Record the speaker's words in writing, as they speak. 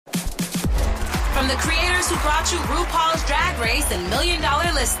From the creators who brought you RuPaul's Drag Race and Million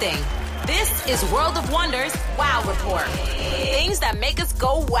Dollar Listing, this is World of Wonders Wow Report. Things that make us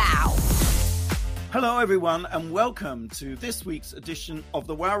go wow. Hello, everyone, and welcome to this week's edition of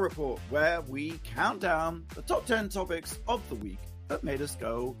the Wow Report, where we count down the top 10 topics of the week that made us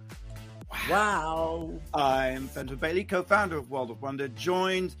go wow. I'm Fenton Bailey, co-founder of World of Wonder,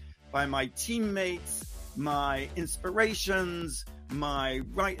 joined by my teammates, my inspirations, my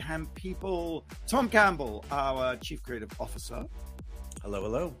right-hand people, Tom Campbell, our Chief Creative Officer. Hello,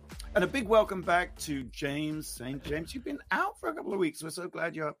 hello. And a big welcome back to James St. James. You've been out for a couple of weeks. We're so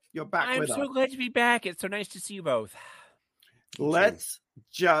glad you're back with us. I'm so glad to be back. It's so nice to see you both. Let's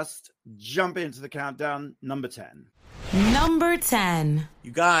just jump into the countdown. Number 10. Number 10.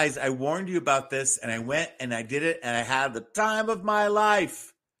 You guys, I warned you about this, and I went and I did it, and I had the time of my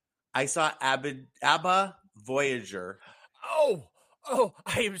life. I saw ABBA Voyager. Oh,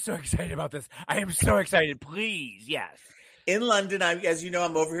 I am so excited about this. I am so excited. Please, yes. In London, as you know,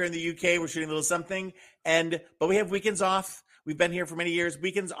 I'm over here in the UK. We're shooting a little something, but we have weekends off. We've been here for many years.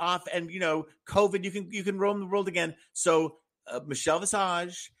 Weekends off, and COVID. You can roam the world again. So Michelle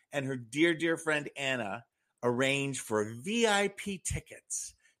Visage and her dear friend Anna arranged for VIP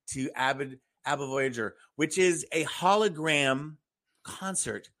tickets to ABBA Voyager, which is a hologram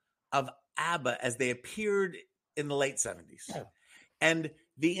concert of ABBA as they appeared in the late 70s. Oh. And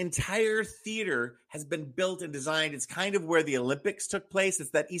the entire theater has been built and designed. It's kind of where the Olympics took place.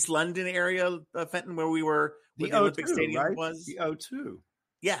 It's that East London area, Fenton, where we were. The Olympic O2, Stadium right? was. The O2.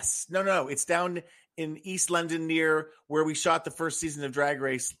 Yes. No. It's down in East London near where we shot the first season of Drag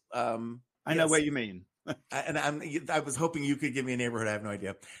Race. I know where you mean. I was hoping you could give me a neighborhood. I have no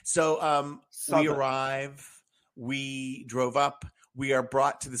idea. So we arrive. We drove up. We are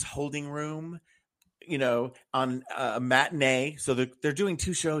brought to this holding room. On a matinee. So they're doing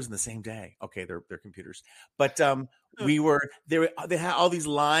two shows in the same day. Okay, they're computers. But we were there. They had all these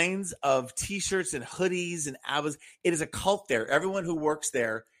lines of T-shirts and hoodies and ABBAs. It is a cult there. Everyone who works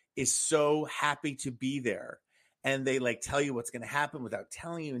there is so happy to be there. And they tell you what's going to happen without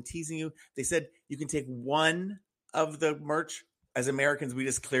telling you and teasing you. They said you can take one of the merch. As Americans, we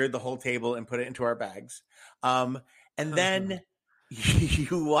just cleared the whole table and put it into our bags. And then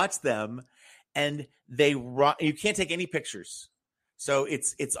you watch them. And you can't take any pictures, so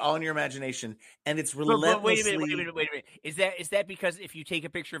it's all in your imagination, and it's relentlessly. Wait a minute. Is that because if you take a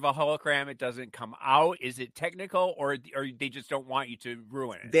picture of a hologram, it doesn't come out? Is it technical, or they just don't want you to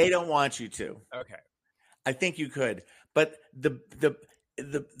ruin it? They don't want you to. Okay, I think you could, but the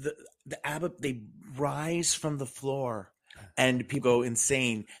ABBA, they rise from the floor. And people go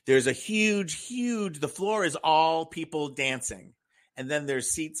insane. There's a huge. The floor is all people dancing. And then there's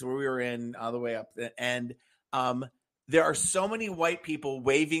seats where we were in all the way up. And there are so many white people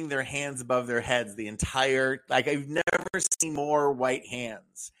waving their hands above their heads the entire, I've never seen more white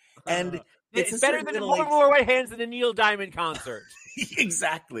hands. And it's better than more white hands than a Neil Diamond concert.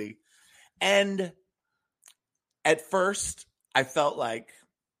 Exactly. And at first I felt like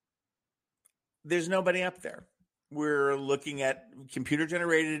there's nobody up there. We're looking at computer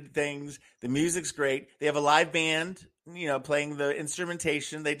generated things. The music's great. They have a live band, playing the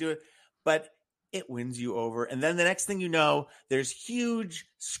instrumentation. They do it, but it wins you over. And then the next thing you know, there's huge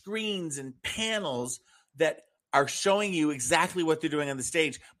screens and panels that are showing you exactly what they're doing on the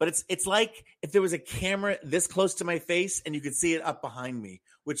stage. But it's like if there was a camera this close to my face and you could see it up behind me,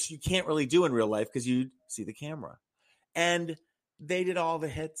 which you can't really do in real life because you see the camera. And they did all the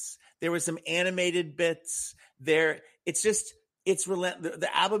hits. There were some animated bits there. It's relentless. The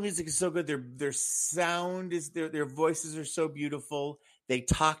ABBA music is so good. Their sound is their voices are so beautiful. They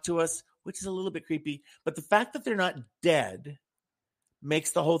talk to us, which is a little bit creepy. But the fact that they're not dead makes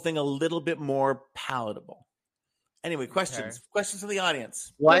the whole thing a little bit more palatable. Anyway, questions. Okay. Questions from the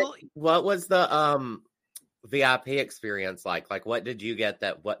audience. What was the VIP experience like? Like, what did you get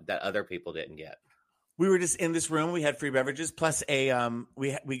that other people didn't get? We were just in this room. We had free beverages plus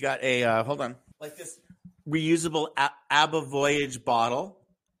we got a hold on, like this reusable ABBA Voyage bottle.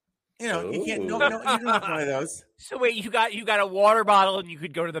 You can't you don't have one of those. So wait, you got a water bottle and you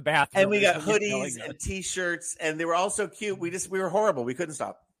could go to the bathroom. And we got hoodies and T-shirts, and they were all so cute. We were horrible. We couldn't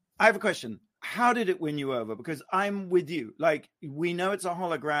stop. I have a question. How did it win you over? Because I'm with you. We know it's a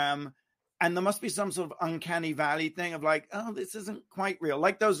hologram. And there must be some sort of uncanny valley thing of this isn't quite real.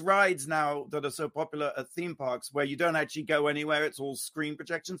 Like those rides now that are so popular at theme parks where you don't actually go anywhere. It's all screen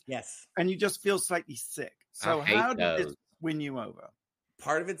projections. Yes. And you just feel slightly sick. So how did this win you over?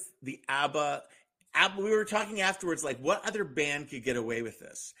 Part of it's the ABBA. We were talking afterwards, what other band could get away with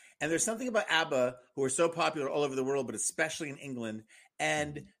this? And there's something about ABBA who are so popular all over the world, but especially in England.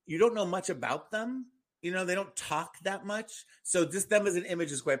 and you don't know much about them. You know, they don't talk that much. So just them as an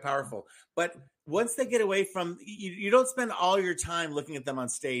image is quite powerful. But once they get away from, you don't spend all your time looking at them on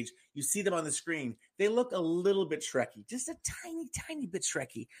stage. You see them on the screen. They look a little bit Shrekky, just a tiny, tiny bit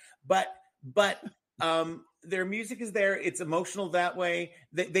Shrekky. But their music is there. It's emotional that way.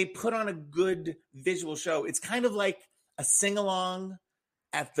 They put on a good visual show. It's kind of like a sing-along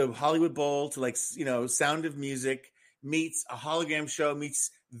at the Hollywood Bowl to, like, you know, Sound of Music meets a hologram show, meets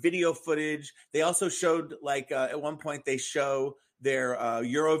video footage. They also showed, like, at one point they show their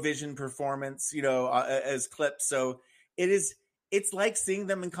Eurovision performance, you know, as clips. So it's like seeing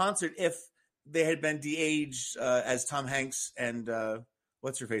them in concert if they had been de-aged as Tom Hanks and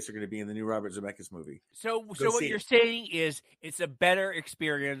what's her face are going to be in the new Robert Zemeckis movie. So what you're saying is it's a better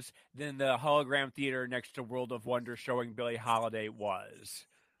experience than the hologram theater next to World of Wonder showing Billie Holiday was.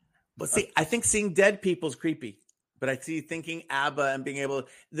 But see, I think seeing dead people's creepy. But I see thinking ABBA and being able,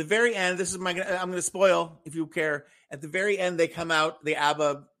 the very end, this is I'm going to spoil if you care. At the very end, they come out, the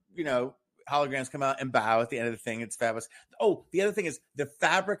ABBA, you know, holograms come out and bow at the end of the thing. It's fabulous. Oh, the other thing is the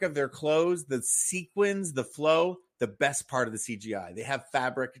fabric of their clothes, the sequins, the flow, the best part of the CGI. They have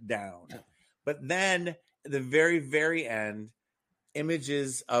fabric down. But then at the very, very end,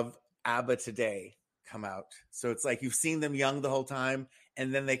 images of ABBA today come out. So it's like you've seen them young the whole time,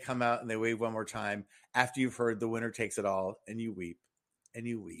 and then they come out and they wave one more time after you've heard The Winner Takes It All, and you weep and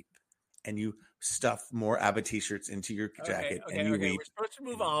you weep and you stuff more ABBA t-shirts into your jacket and you weep. We're supposed to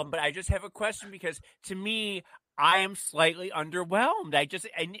move on, but I just have a question because to me, I am slightly underwhelmed.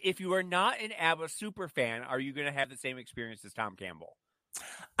 And if you are not an ABBA super fan, are you going to have the same experience as Tom Campbell?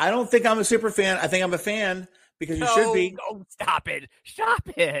 I don't think I'm a super fan. I think I'm a fan because you should be. Oh, stop it. Stop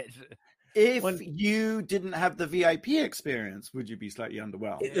it. If you didn't have the VIP experience, would you be slightly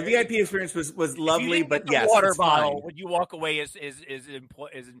underwhelmed? The VIP experience was lovely, but yes, water bottle. Would you walk away as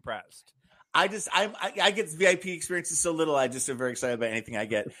impressed? I get VIP experiences so little. I just am very excited about anything I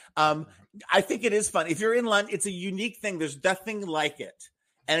get. I think it is fun. If you're in London, it's a unique thing. There's nothing like it,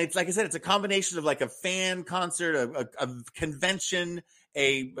 and it's like I said, it's a combination of like a fan concert, a convention,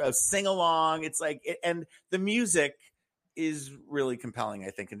 a sing along. It's like, and the music is really compelling,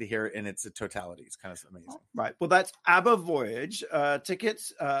 I think, and to hear it in its totality is kind of amazing. Right. Well, that's ABBA Voyage.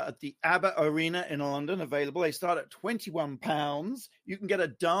 Tickets at the ABBA Arena in London available. They start at £21. You can get a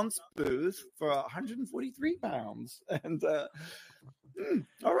dance booth for £143. And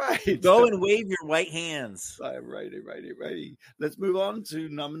all right. Go and wave your white hands. Righty. Let's move on to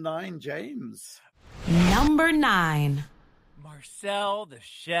number 9, James. Number 9. Marcel the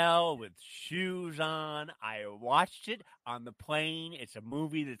Shell with Shoes On. I watched it on the plane. It's a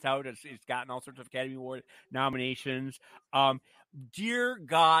movie that's out. It's gotten all sorts of Academy Award nominations. Dear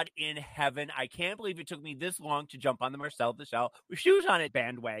God in heaven, I can't believe it took me this long to jump on the Marcel the Shell with Shoes On it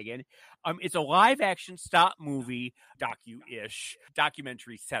bandwagon. It's a live action stop movie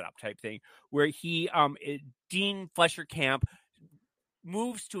documentary setup type thing where Dean Fletcher Camp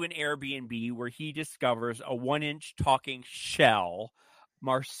moves to an Airbnb where he discovers a 1-inch talking shell,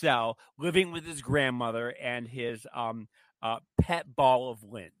 Marcel, living with his grandmother and his pet ball of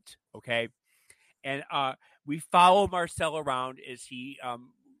lint. Okay. And we follow Marcel around as he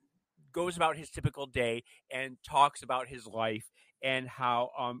goes about his typical day and talks about his life and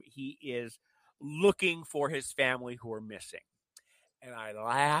how he is looking for his family who are missing. And I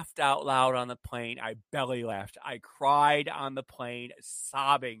laughed out loud on the plane. I belly laughed. I cried on the plane,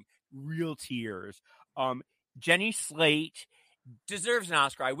 sobbing, real tears. Jenny Slate deserves an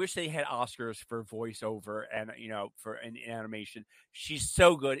Oscar. I wish they had Oscars for voiceover and, for an animation. She's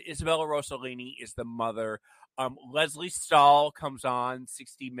so good. Isabella Rossellini is the mother. Leslie Stahl comes on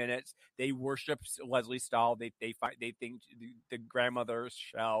 60 Minutes. They worship Leslie Stahl. They think the grandmother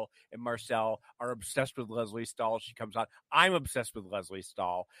Shell and Marcel are obsessed with Leslie Stahl. She comes on. I'm obsessed with Leslie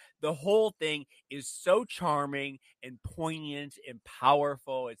Stahl. The whole thing is so charming and poignant and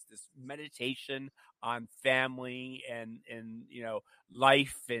powerful. It's this meditation on family and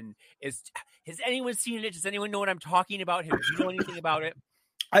life. And has anyone seen it? Does anyone know what I'm talking about? Do you know anything about it?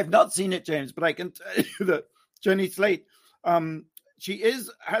 I've not seen it, James, but I can tell you that Jenny Slate, she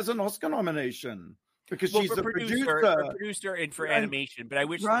has an Oscar nomination because she's the producer and for animation. But I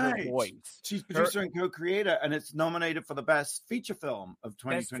wish her voice. She's producer and co-creator, and it's nominated for the best feature film of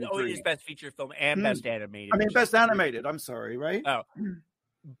 2023. It is best feature film and best animated. Best animated. I'm sorry, right? Oh.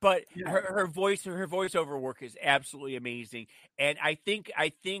 But her voiceover work is absolutely amazing, and I think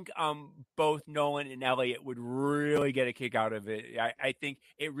both Nolan and Elliot would really get a kick out of it. I think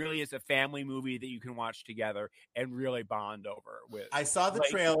it really is a family movie that you can watch together and really bond over with. I saw the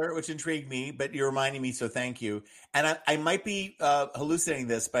trailer, which intrigued me, but you're reminding me, so thank you. And I might be hallucinating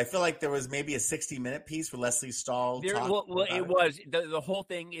this, but I feel like there was maybe a 60-minute piece with Leslie Stahl. It was the whole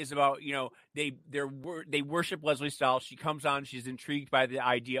thing is about they worship Leslie Stahl. She comes on, she's intrigued by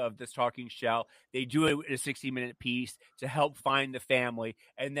the idea of this talking shell. They do it in a 60-minute piece to help find the family,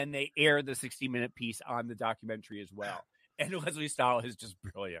 and then they air the 60-minute piece on the documentary as well. And Leslie Stahl is just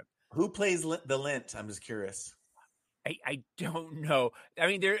brilliant. Who plays the Lint? I'm just curious. I don't know. I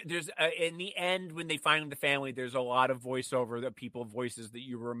mean, there's in the end when they find the family, there's a lot of voiceover that voices that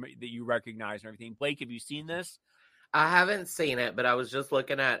you recognize and everything. Blake, have you seen this? I haven't seen it, but I was just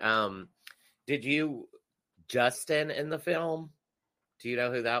looking at. Did you Justin in the film? Do you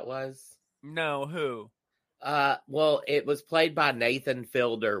know who that was? No, who? Well, it was played by Nathan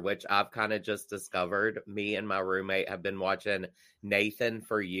Fielder, which I've kind of just discovered. Me and my roommate have been watching Nathan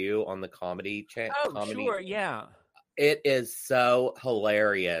For You on the comedy channel. Oh, sure, yeah. It is so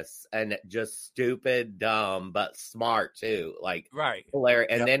hilarious and just stupid, dumb, but smart too. Like, right,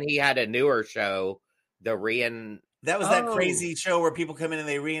 hilarious. And then he had a newer show, That was that crazy show where people come in and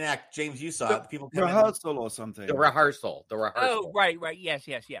they reenact. James, you saw it. People come rehearsal or something. The rehearsal. Oh, right. Yes.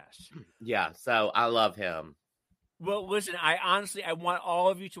 Yeah. So I love him. Well, listen, I want all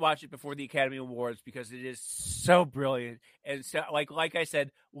of you to watch it before the Academy Awards because it is so brilliant. And so, like I said,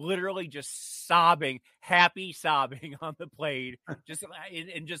 literally just happy sobbing on the plane, just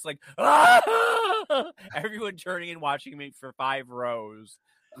like everyone turning and watching me for 5 rows.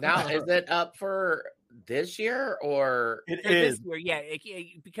 Now, is it up for this year or it is? This year, yeah.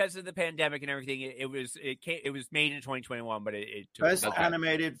 Because of the pandemic and everything, it was made in 2021, but it took Best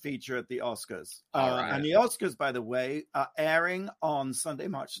animated feature at the Oscars. Right. And the Oscars, by the way, are airing on Sunday,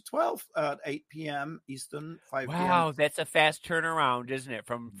 March 12th at 8 p.m. Eastern, 5 p.m. Wow, that's a fast turnaround, isn't it?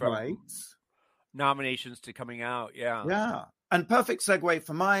 From right. nominations to coming out, yeah. Yeah, and perfect segue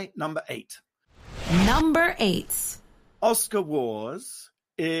for my number 8. Number 8. Oscar Wars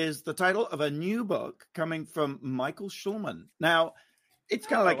is the title of a new book coming from Michael Schulman. Now, it's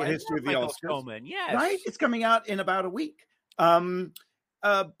kind of like a history of the Oscars. Schulman, yes. Right? It's coming out in about a week.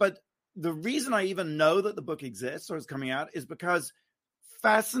 But the reason I even know that the book exists or is coming out is because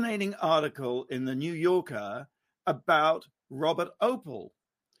fascinating article in the New Yorker about Robert Opel.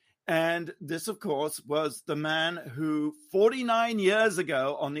 And this, of course, was the man who 49 years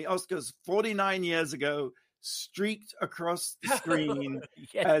ago on the Oscars, 49 years ago, streaked across the screen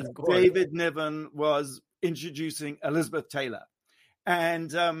as David Niven was introducing Elizabeth Taylor.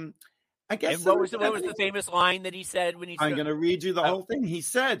 And I guess... And what was the famous line that he said when he... I'm going to read you the whole thing. He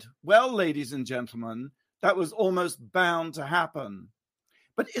said, "Well, ladies and gentlemen, that was almost bound to happen."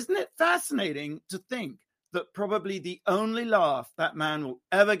 But isn't it fascinating to think that probably the only laugh that man will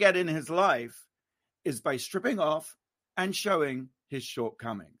ever get in his life is by stripping off and showing his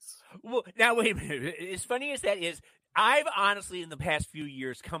shortcomings? Well, now wait a minute. As funny as that is, I've honestly in the past few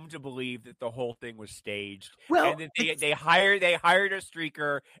years come to believe that the whole thing was staged. Well, and that they hired a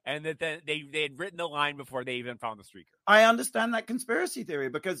streaker, and that they had written the line before they even found the streaker. I understand that conspiracy theory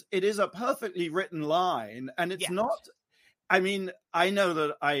because it is a perfectly written line, and it's not. I mean, I know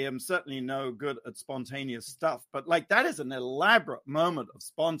that I am certainly no good at spontaneous stuff, but like that is an elaborate moment of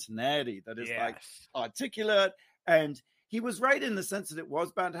spontaneity that is like articulate. And he was right in the sense that it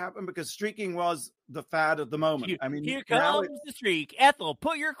was bound to happen because streaking was the fad of the moment. I mean, here comes the streak. Ethel,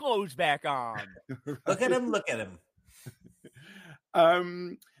 put your clothes back on. Right. Look at him.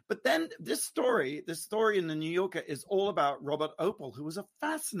 But then this story in the New Yorker is all about Robert Opel, who was a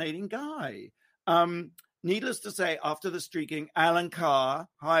fascinating guy. Needless to say, after the streaking, Alan Carr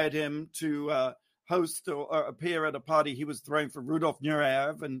hired him to host or appear at a party he was throwing for Rudolf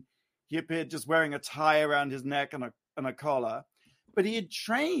Nureyev, and he appeared just wearing a tie around his neck and a collar. But he had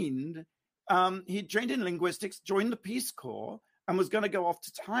trained in linguistics, joined the Peace Corps, and was going to go off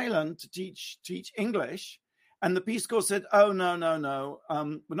to Thailand to teach English. And the Peace Corps said, "Oh, no,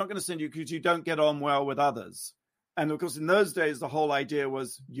 we're not going to send you because you don't get on well with others." And of course, in those days, the whole idea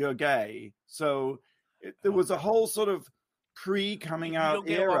was you're gay. So there was a whole sort of pre-coming out era.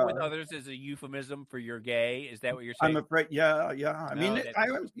 You don't get along with others as a euphemism for you're gay. Is that what you're saying? I'm afraid, yeah. I mean,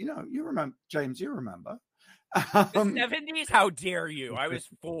 you remember, James, you remember. The 70s? How dare you? I was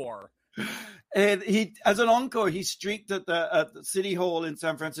 4. And he, as an encore, he streaked at the City Hall in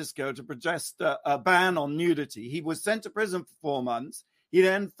San Francisco to protest a ban on nudity. He was sent to prison for 4 months. He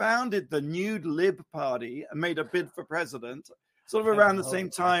then founded the Nude Lib Party and made a bid for president. sort of around the same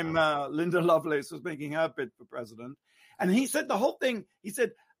time Linda Lovelace was making her bid for president. And he said the whole thing, he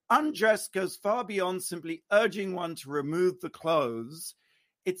said, undress goes far beyond simply urging one to remove the clothes.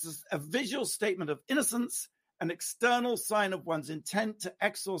 It's a visual statement of innocence, an external sign of one's intent to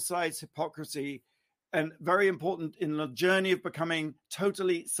exorcise hypocrisy, and very important in the journey of becoming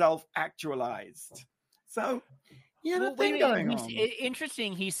totally self-actualized. So, yeah, the thing going on.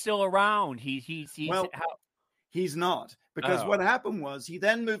 Interesting. He's still around. He's not, because what happened was he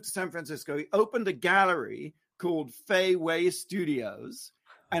then moved to San Francisco. He opened a gallery called Fay Way Studios,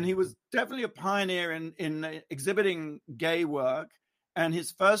 and he was definitely a pioneer in exhibiting gay work. And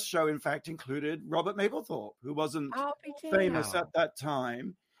his first show, in fact, included Robert Mapplethorpe, who wasn't famous at that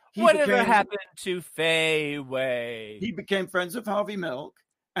time. Whatever happened to Fay Way? He became friends with Harvey Milk.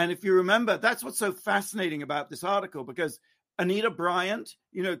 And if you remember, that's what's so fascinating about this article, because Anita Bryant,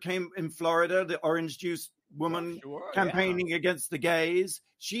 came in Florida, the orange juice woman campaigning against the gays.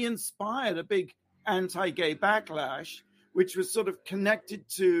 She inspired a big anti-gay backlash, which was sort of connected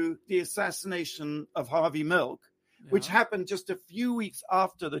to the assassination of Harvey Milk, which happened just a few weeks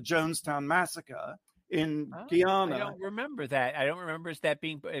after the Jonestown massacre in Guyana. I don't remember that. I don't remember that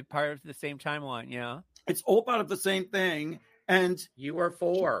being part of the same timeline. Yeah. It's all part of the same thing. And you were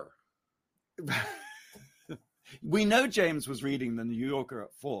 4. We know James was reading the New Yorker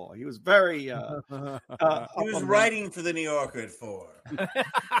at 4. He was very... he was writing for the New Yorker at 4.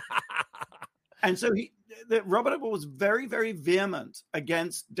 And so Robert Opel was very, very vehement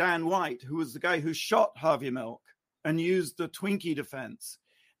against Dan White, who was the guy who shot Harvey Milk and used the Twinkie defense.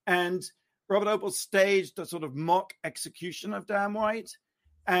 And Robert Opel staged a sort of mock execution of Dan White.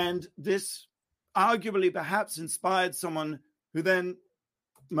 And this arguably perhaps inspired someone who then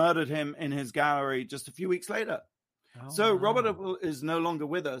murdered him in his gallery just a few weeks later. Robert Opel is no longer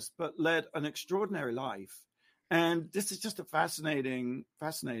with us, but led an extraordinary life. And this is just a fascinating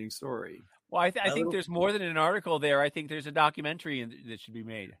story. Well, I think there's more than an article there. I think there's a documentary that should be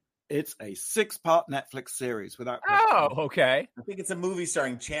made. It's a 6-part Netflix series without question. Oh, okay. I think it's a movie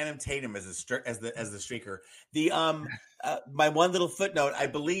starring Channing Tatum as the streaker. The my one little footnote, I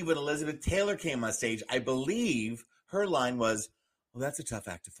believe when Elizabeth Taylor came on stage, I believe her line was, "Well, that's a tough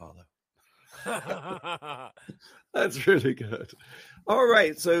act to follow." That's really good. All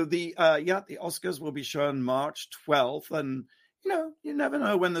right, so the Oscars will be shown March 12th, and you never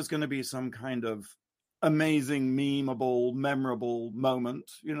know when there's going to be some kind of amazing, memeable, memorable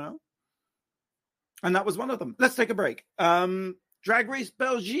moment, And that was one of them. Let's take a break. Drag Race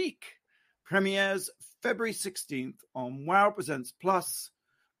Belgique premieres February 16th on Wow Presents Plus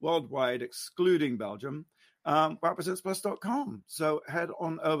worldwide, excluding Belgium. WowPresentsPlus.com. So head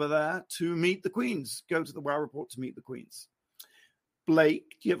on over there to meet the queens. Go to the Wow Report to meet the queens.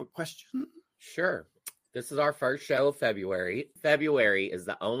 Blake, do you have a question? Sure. This is our first show of February. February is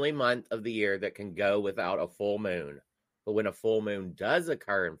the only month of the year that can go without a full moon. But when a full moon does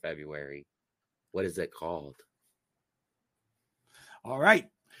occur in February, what is it called? All right.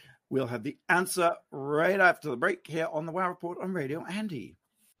 We'll have the answer right after the break here on the Wow Report on Radio Andy.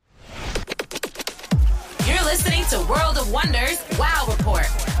 You're listening to World of Wonders Wow Report.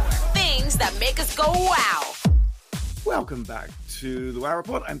 Things that make us go wow. Welcome back to the Wow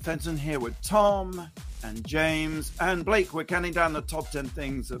Report. I'm Fenton here with Tom and James and Blake. We're counting down the top 10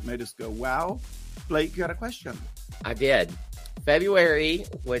 things that made us go wow. Blake, you had a question. I did. February,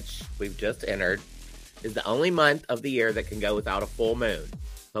 which we've just entered, is the only month of the year that can go without a full moon.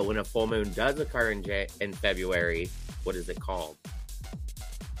 But when a full moon does occur in February, what is it called?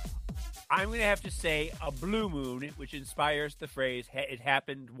 I'm going to have to say a blue moon, which inspires the phrase, it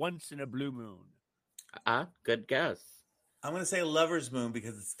happened once in a blue moon. Good guess. I'm going to say lover's moon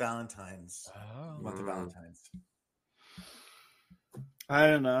because it's Valentine's. Month of Valentine's. I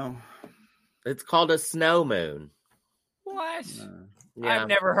don't know. It's called a snow moon. What? Yeah. I've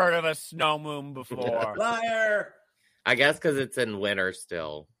never heard of a snow moon before. Liar! I guess because it's in winter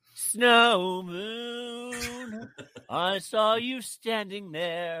still. Snow moon, I saw you standing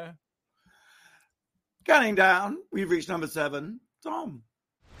there. Counting down, we've reached number 7. Tom.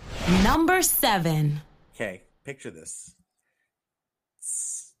 Number 7. Okay, picture this.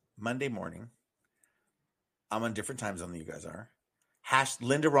 It's Monday morning. I'm on different time zone than you guys are.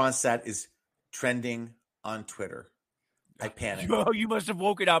 Linda Ronstadt is trending on Twitter. I panicked. Oh, you must have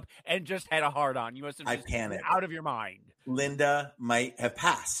woken up and just had a hard on. You must have just been out of your mind. Linda might have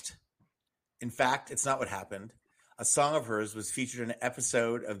passed. In fact, it's not what happened. A song of hers was featured in an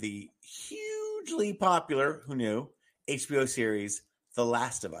episode of the hugely popular, who knew, HBO series, The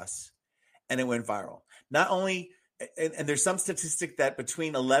Last of Us. And it went viral. Not only, and there's some statistic that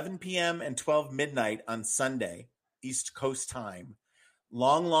between 11 p.m. and 12 midnight on Sunday, East Coast time,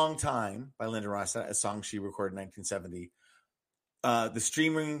 Long Time by Linda Ronstadt, a song she recorded in 1970. The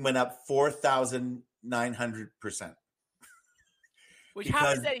streaming went up 4,900%. Which,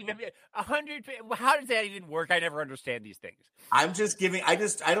 how does that even 100? How does that even work? I never understand these things. I'm just giving. I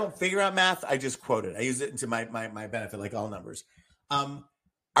don't figure out math. I just quote it. I use it into my benefit, like all numbers.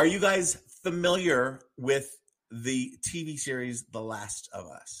 Are you guys familiar with the TV series The Last of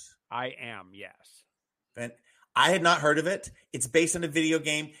Us? I am, yes. And I had not heard of it. It's based on a video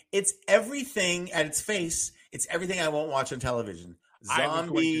game. It's everything at its face. It's everything I won't watch on television.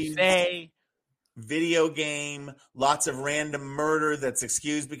 Zombies. Video game, lots of random murder that's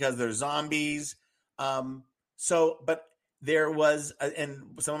excused because they're zombies. But there was, and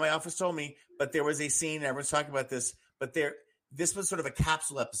some of my office told me, but there was a scene, and everyone's talking about this, but this was sort of a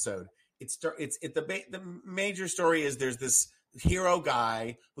capsule episode. The major story is there's this hero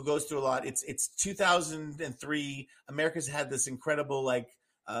guy who goes through a lot. It's 2003. America's had this incredible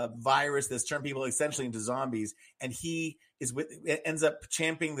virus that's turned people essentially into zombies, and he ends up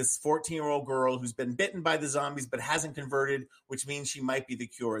championing this 14-year-old girl who's been bitten by the zombies but hasn't converted, which means she might be the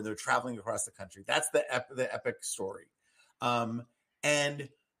cure. And they're traveling across the country. That's the epic story. And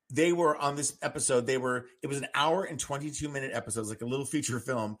they were on this episode. It was an hour and 22-minute episode, like a little feature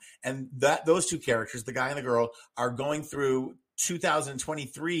film. And those two characters, the guy and the girl, are going through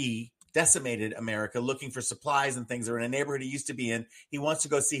 2023 decimated America, looking for supplies and things. They're in a neighborhood he used to be in. He wants to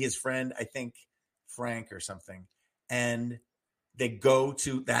go see his friend, I think Frank or something. And they go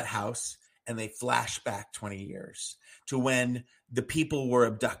to that house and they flash back 20 years to when the people were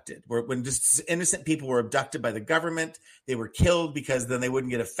abducted, when just innocent people were abducted by the government. They were killed because then they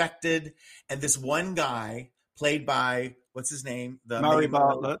wouldn't get affected. And this one guy, played by, what's his name? Murray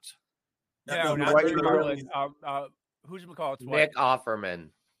Bartlett. No, not Murray Bartlett. Who's McCall? Nick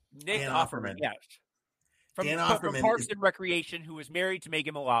Offerman. Nick Offerman, yes. From Parks and Recreation, who was married to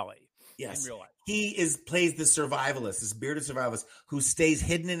Megan Mullally. Yes. In real life. He plays the survivalist, this bearded survivalist who stays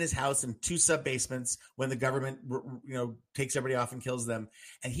hidden in his house in 2 sub-basements when the government, takes everybody off and kills them.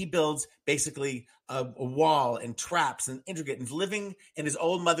 And he builds basically a wall and traps and intricate, and living in his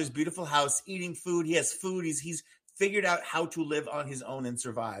old mother's beautiful house, eating food. He has food. He's figured out how to live on his own and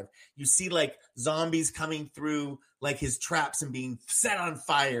survive. You see zombies coming through his traps and being set on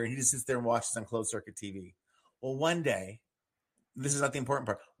fire. And he just sits there and watches on closed circuit TV. Well, one day, this is not the important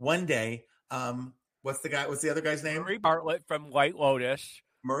part. One day, what's the other guy's name? Murray Bartlett from White Lotus.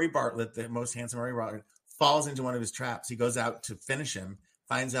 Murray Bartlett, the most handsome Murray Bartlett, falls into one of his traps. He goes out to finish him,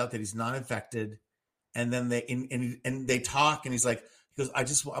 finds out that he's not infected. And then they talk, and he goes,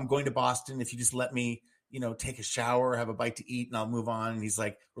 I'm going to Boston. If you just let me, take a shower, have a bite to eat, and I'll move on. And he's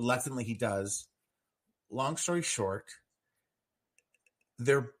reluctantly he does. Long story short,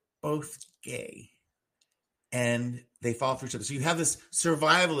 they're both gay. And they fall for each other. So you have this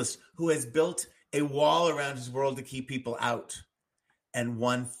survivalist who has built a wall around his world to keep people out. And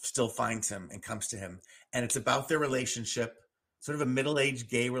one still finds him and comes to him. And it's about their relationship, sort of a middle-aged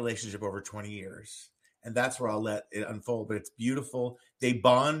gay relationship over 20 years. And that's where I'll let it unfold. But it's beautiful. They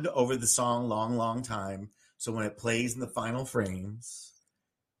bond over the song Long, Long Time. So when it plays in the final frames,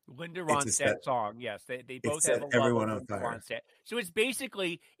 Linda Ronstadt song, yes. They both have a love of Linda Ronstadt. So it's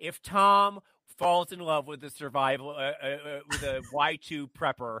basically if Tom falls in love with a with a Y2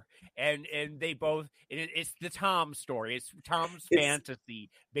 prepper, and they both, it's the Tom story. It's Tom's fantasy,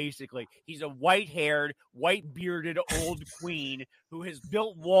 basically. He's a white-haired, white-bearded old queen who has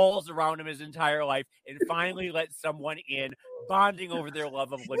built walls around him his entire life and finally let someone in, bonding over their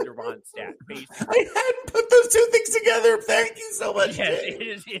love of Linda Ronstadt, basically. I hadn't put those two things together. Thank you so much.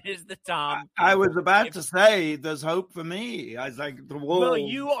 Yes, it is the Tom. I was about to say, there's hope for me. I was like, the wall. Well,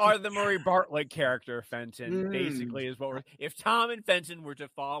 you are the Murray Bartlett character, Fenton, basically, is what we're... If Tom and Fenton were to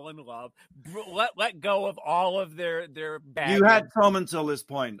fall in love, let go of all of their baggage. You had Tom until this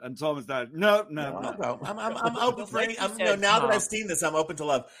point, and Tom is that, no. I'm open for any... now that I've seen this, I'm open to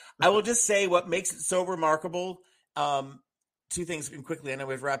love. I will just say what makes it so remarkable, 2 things quickly, I know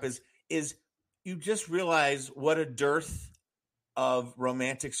we have to wrap, is you just realize what a dearth of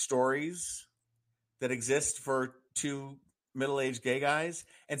romantic stories that exist for 2 middle-aged gay guys.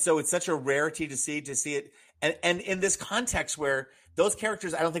 And so it's such a rarity to see it. And in this context where those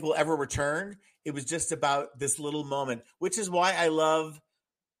characters, I don't think will ever return. It was just about this little moment, which is why I love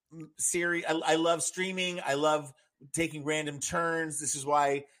series. I love streaming. I love taking random turns. This is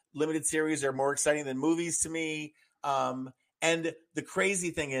why limited series are more exciting than movies to me. And the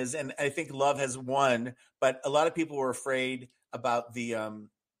crazy thing is, and I think love has won, but a lot of people were afraid about the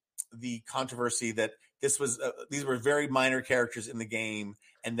controversy that these were very minor characters in the game,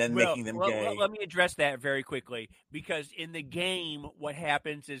 and then making them gay. Let me address that very quickly, because in the game, what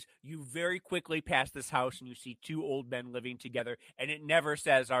happens is you very quickly pass this house and you see two old men living together, and it never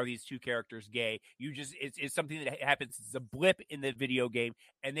says, are these two characters gay? It's something that happens. It's a blip in the video game,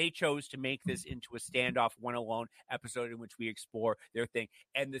 and they chose to make this into a standoff one alone episode in which we explore their thing.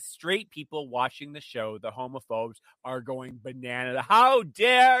 And the straight people watching the show, the homophobes, are going banana. How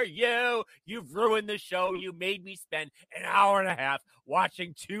dare you? You've ruined the show. You made me spend an hour and a half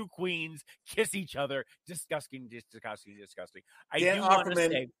watching two queens kiss each other. Disgusting. I do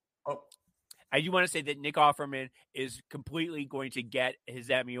want to say that Nick Offerman is completely going to get his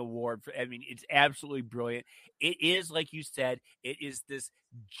Emmy Award. It's absolutely brilliant. It is, like you said, it is this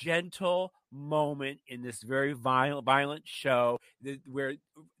gentle moment in this very violent show where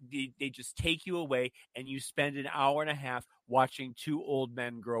they just take you away, and you spend an hour and a half watching two old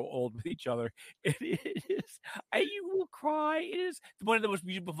men grow old with each other. It is, you will cry. It is one of the most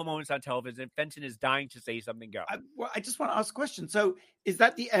beautiful moments on television. Fenton is dying to say something. Go. I just want to ask a question. So, is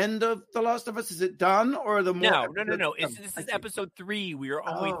that the end of The Last of Us? Is it done, or are there more? No. This is episode 3. We are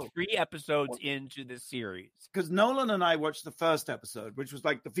only 3 episodes into this series. Because Nolan and I watched the first episode, which was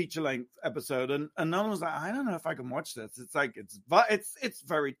like the feature-length episode, and Nolan was like, I don't know if I can watch this. It's like it's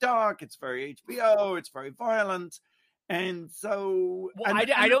very dark, it's very HBO, it's very violent. And so,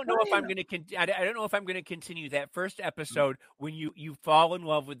 I don't know if I'm going to. I don't know if I'm going to continue that first episode when you fall in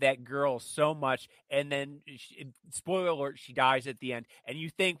love with that girl so much, and then spoiler alert, she dies at the end, and you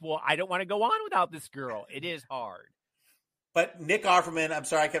think, well, I don't want to go on without this girl. It is hard. But Nick Offerman, I'm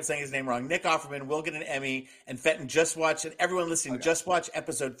sorry, I kept saying his name wrong. Nick Offerman will get an Emmy, and Fenton, just watch, and everyone listening, just watch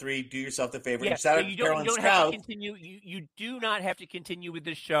episode 3. Do yourself the favor. Yeah, so you don't have to continue. You do not have to continue with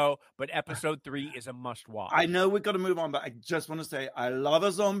the show, but episode 3 is a must watch. I know we've got to move on, but I just want to say I love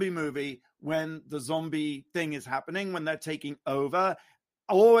a zombie movie when the zombie thing is happening, when they're taking over.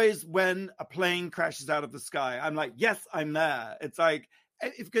 Always when a plane crashes out of the sky, I'm like, yes, I'm there. It's like,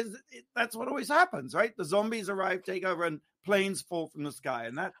 because that's what always happens, right? The zombies arrive, take over, and planes fall from the sky,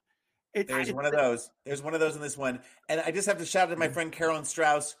 and there's one of those. There's one of those in this one, and I just have to shout out to my friend Carolyn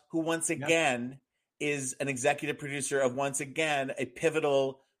Strauss, who once again is an executive producer of a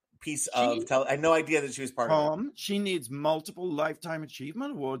pivotal piece of. I had no idea that she was part of it. She needs multiple Lifetime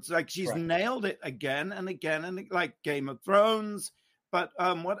Achievement Awards. Like she's nailed it again and again, and like Game of Thrones. But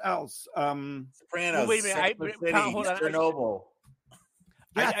what else? Sopranos. Wait a minute, hold on. Chernobyl.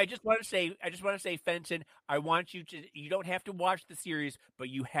 Yeah. I just want to say, Fenton, I want you to. You don't have to watch the series, but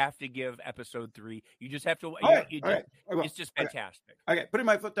you have to give episode 3. You just have to. It's just fantastic. Okay, putting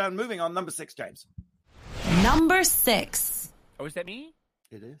my foot down. Moving on. Number 6, James. Number 6. Oh, is that me?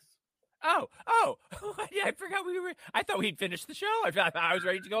 It is. Oh! I forgot we were. I thought we'd finished the show. I was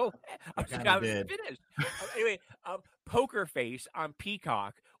ready to go. I was finished. Anyway, Poker Face on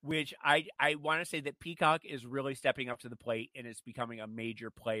Peacock, which I want to say that Peacock is really stepping up to the plate and is becoming a major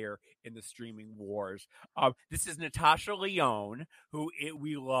player in the streaming wars. This is Natasha Lyonne, who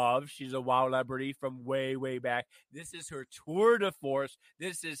we love. She's a WoW celebrity from way, way back. This is her tour de force.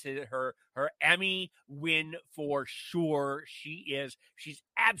 This is her Emmy win for sure. She's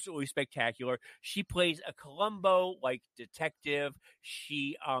absolutely spectacular. She plays a Columbo like detective.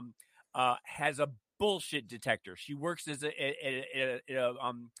 She has a bullshit detector. She works as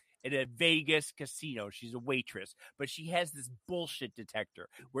in a Vegas casino. She's a waitress, but she has this bullshit detector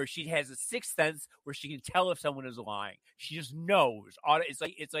where she has a sixth sense where she can tell if someone is lying. She just knows.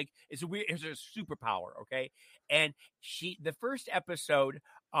 It's a superpower. Okay. And the first episode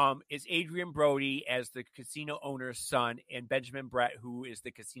is Adrian Brody as the casino owner's son and Benjamin Brett, who is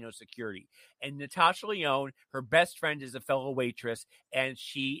the casino security. And Natasha Lyonne, her best friend, is a fellow waitress, and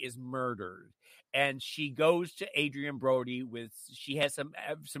she is murdered. And she goes to Adrian Brody she has some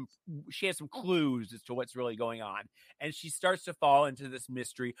clues as to what's really going on, and she starts to fall into this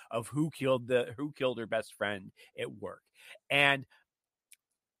mystery of who killed her best friend at work. And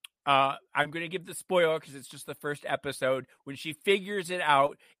I'm going to give the spoiler because it's just the first episode. When she figures it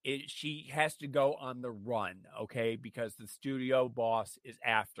out, she has to go on the run, okay, because the studio boss is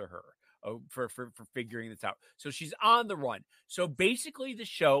after her. For figuring this out. So she's on the run. So basically the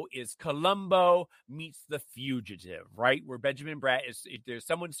show is Columbo meets The Fugitive, right? Where Benjamin Bratt there's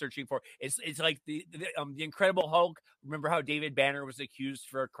someone searching for, it's like the Incredible Hulk. Remember how David Banner was accused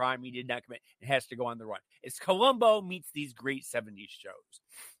for a crime he did not commit and has to go on the run. It's Columbo meets these great 70s shows.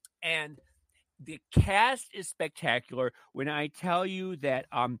 And the cast is spectacular. When I tell you that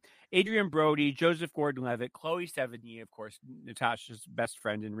Adrian Brody, Joseph Gordon-Levitt, Chloe Sevigny, of course, Natasha's best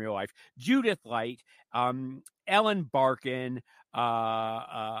friend in real life, Judith Light, Ellen Barkin,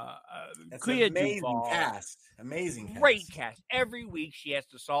 That's Clea an amazing Duvall. cast. Amazing cast. Great cast. Every week she has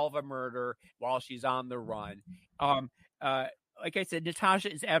to solve a murder while she's on the run. Like I said,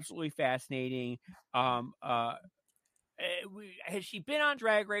 Natasha is absolutely fascinating. Has she been on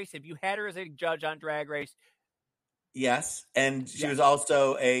Drag Race? Have you had her as a judge on Drag Race? Yes, and she was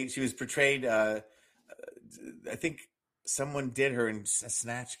also she was portrayed. I think someone did her in a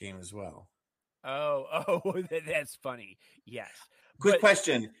Snatch Game as well. Oh, that's funny. Yes. Quick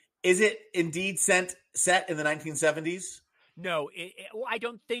question: is it indeed set in the 1970s? No, I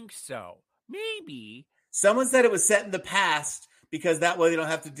don't think so. Maybe someone said it was set in the past, because that way they don't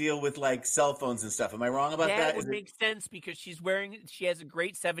have to deal with like cell phones and stuff. Am I wrong about that? That would make sense, because she has a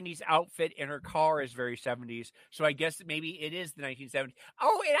great 70s outfit and her car is very 70s. So I guess maybe it is the 1970s.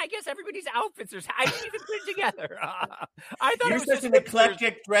 Oh, and I guess everybody's outfits are, I didn't even put it together. I thought you're it was such just an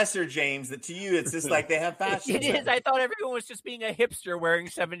eclectic dresser, James, that to you it's just like they have fashion. It is. I thought everyone was just being a hipster wearing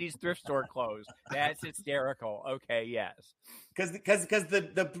 70s thrift store clothes. That's hysterical. Okay, yes. Because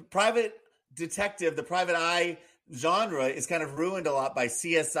the private detective, the private eye genre is kind of ruined a lot by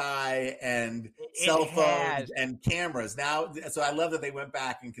CSI and cell phones and cameras now. So I love that they went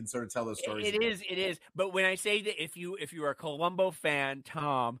back and can sort of tell those stories. It is. But when I say that if you're a Columbo fan,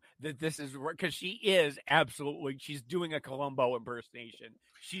 Tom, that this is because she's doing a Columbo impersonation.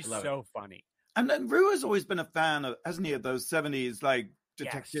 She's so funny. And then Rue has always been a fan of, hasn't he, of those 70s like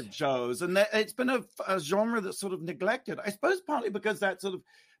detective shows. And it's been a genre that's sort of neglected. I suppose partly because that sort of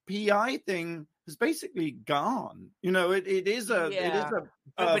PI thing is basically gone. You know, it is a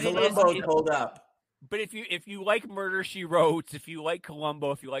Columbo's hold up. But if you like Murder, She Wrote, if you like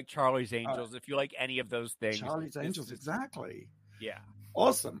Columbo, if you like Charlie's Angels, if you like any of those things, Charlie's Angels, exactly. Yeah,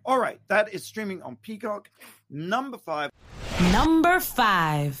 awesome. All right, that is streaming on Peacock. Number 5. I'm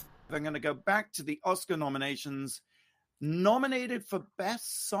going to go back to the Oscar nominations. Nominated for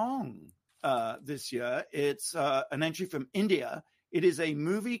Best Song this year, it's an entry from India. It is a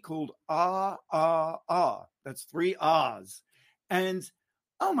movie called RRR. That's 3 R's. And,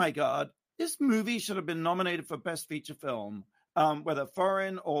 oh my God, this movie should have been nominated for Best Feature Film, whether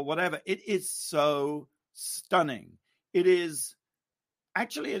foreign or whatever. It is so stunning. It is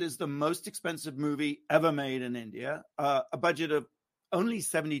the most expensive movie ever made in India, a budget of only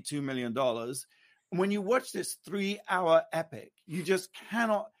 $72 million. And when you watch this 3-hour epic, you just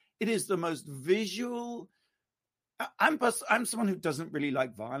cannot. It is the most visual. I'm someone who doesn't really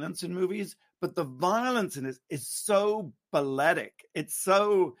like violence in movies, but the violence in it is so balletic. It's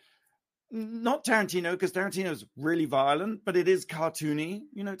so not Tarantino, because Tarantino is really violent, but it is cartoony,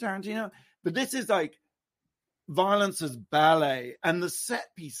 Tarantino. But this is like violence as ballet, and the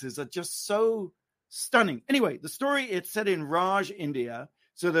set pieces are just so stunning. Anyway, the story, it's set in Raj, India.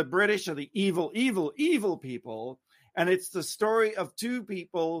 So the British are the evil, evil, evil people. And it's the story of 2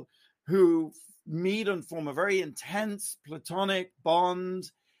 people who meet and form a very intense platonic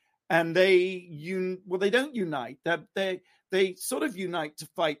bond, and they don't unite. They sort of unite to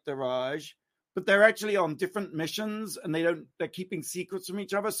fight the Raj, but they're actually on different missions, and they're keeping secrets from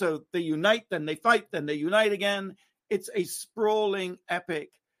each other. So they unite, then they fight, then they unite again. It's a sprawling, epic,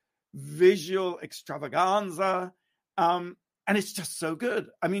 visual extravaganza, and it's just so good.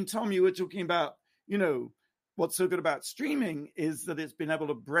 I mean, Tom, you were talking about, what's so good about streaming is that it's been able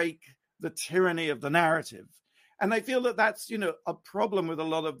to break the tyranny of the narrative. And I feel that that's, a problem with a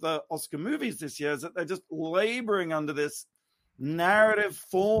lot of the Oscar movies this year, is that they're just laboring under this narrative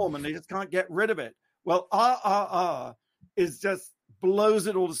form and they just can't get rid of it. Well, RRR is just blows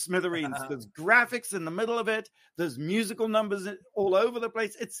it all to smithereens. There's graphics in the middle of it. There's musical numbers all over the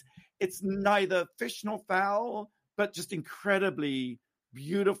place. It's neither fish nor fowl, but just incredibly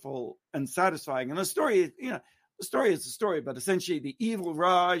beautiful and satisfying. And the story, the story is the story, but essentially the evil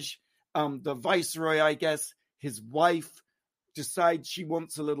Raj, the viceroy, I guess, his wife decides she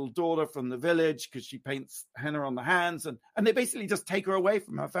wants a little daughter from the village because she paints henna on the hands, and they basically just take her away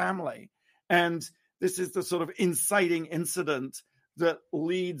from her family. And this is the sort of inciting incident that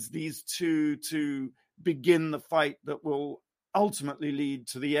leads these 2 to begin the fight that will ultimately lead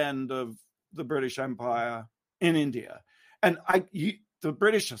to the end of the British Empire in India. And the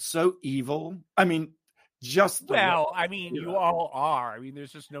British are so evil. I mean, you all are. I mean,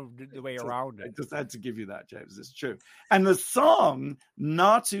 there's just no way around it. I just had to give you that, James. It's true. And the song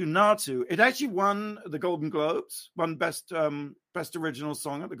Natu Natu, it actually won the Golden Globes, won best original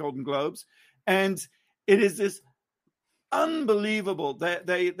song at the Golden Globes, and it is this unbelievable.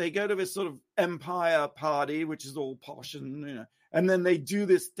 They go to this sort of empire party, which is all posh and then they do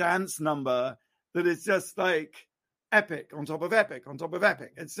this dance number that is just like epic on top of epic on top of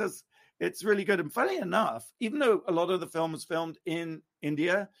epic. It's really good. And funny enough, even though a lot of the film was filmed in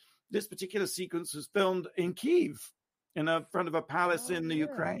India, this particular sequence was filmed in Kyiv, in front of a palace in the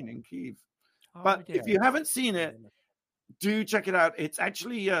Ukraine, in Kyiv. But if you haven't seen it, do check it out. It's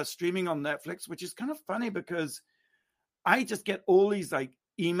actually streaming on Netflix, which is kind of funny because I just get all these like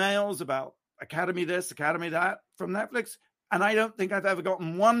emails about Academy this, Academy that from Netflix. And I don't think I've ever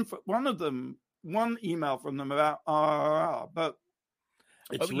gotten one email from them about RRR, but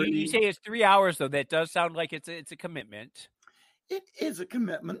you say it's 3 hours, though. That does sound like it's a commitment. It is a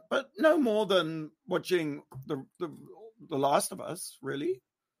commitment, but no more than watching the Last of Us, really.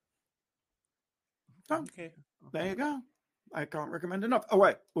 Oh, okay, there you go. I can't recommend enough. Oh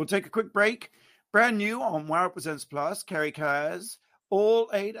wait, we'll take a quick break. Brand new on Wow Presents Plus, Carrie Cares, all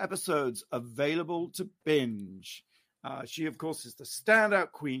 8 episodes available to binge. She, of course, is the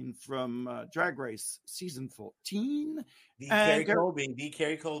standout queen from Drag Race season 14. The Carrie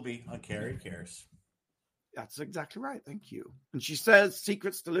Colby on Carrie Cares. That's exactly right. Thank you. And she says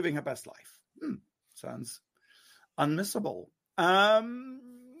secrets to living her best life. Sounds unmissable.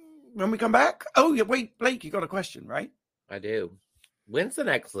 When we come back, wait, Blake, you got a question, right? I do. When's the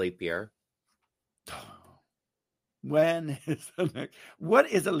next leap year? When is the next?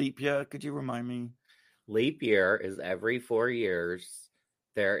 What is a leap year? Could you remind me? Leap year is every 4 years.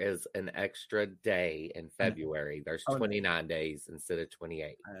 There is an extra day in February. There's 29 days instead of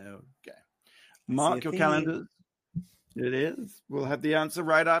 28. Okay. Mark your calendars. It is. We'll have the answer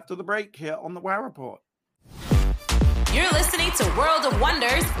right after the break here on the Wow Report. You're listening to World of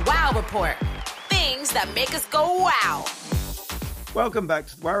Wonders Wow Report. Things that make us go wow. Welcome back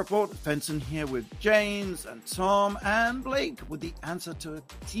to the Wow Report. Benson here with James and Tom and Blake with the answer to a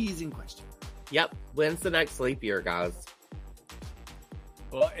teasing question. Yep. When's the next leap year, guys?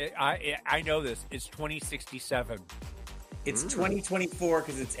 Well, I know this. It's 2067. It's 2024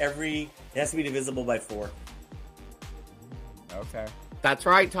 because it has to be divisible by 4. Okay. That's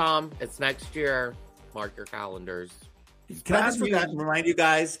right, Tom. It's next year. Mark your calendars. Can I just remind you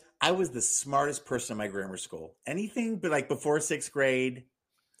guys, I was the smartest person in my grammar school. Anything but like before 6th grade,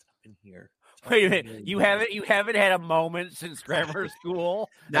 I've been here. Wait a minute. You haven't had a moment since grammar school?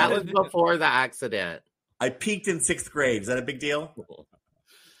 That was before the accident. I peaked in 6th grade. Is that a big deal?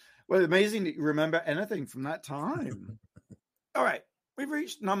 Well, amazing that you remember anything from that time. All right. We've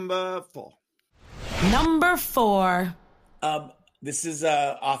reached number 4. Number 4. This is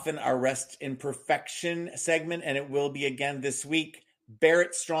often our Rest in Perfection segment, and it will be again this week.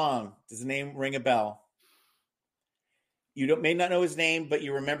 Barrett Strong. Does the name ring a bell? You may not know his name, but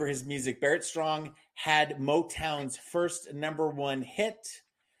you remember his music. Barrett Strong had Motown's first #1 hit,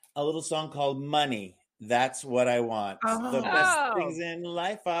 a little song called Money. That's What I Want. The best things in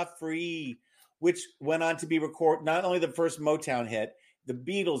life are free, which went on to be recorded. Not only the first Motown hit, the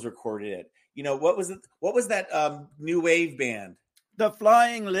Beatles recorded it. You know, what was it? What was that new wave band? The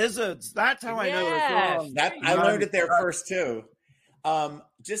Flying Lizards. That's how I know the song. I learned it there first too.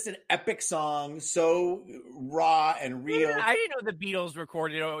 Just an epic song, so raw and real. Yeah, I didn't know the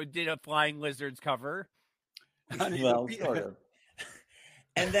Beatles did a Flying Lizards cover. Well, sort of.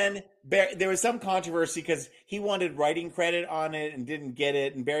 And then there was some controversy because he wanted writing credit on it and didn't get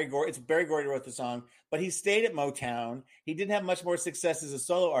it. And Barry Gordy wrote the song, but he stayed at Motown. He didn't have much more success as a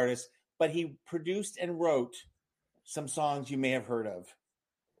solo artist, but he produced and wrote some songs you may have heard of.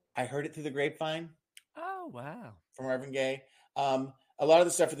 I Heard It Through the Grapevine. Oh, wow. From Marvin Gaye. A lot of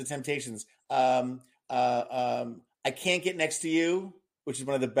the stuff for the Temptations. I Can't Get Next to You, which is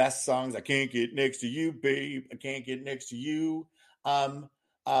one of the best songs. I can't get next to you, babe. I can't get next to you. I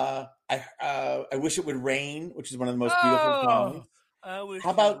Wish It Would Rain, which is one of the most beautiful songs.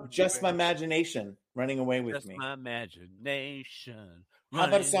 How about Just My Imagination, Running Away With Me? Just My Imagination. How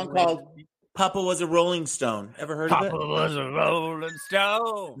about a song called Papa Was a Rolling Stone? Ever heard of it? Papa was a Rolling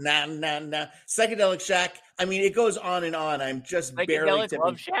Stone. Nah. Psychedelic Shack. I mean, it goes on and on. I'm just barely tipping.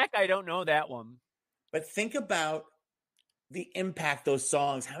 Love Shack? I don't know that one. But think about the impact those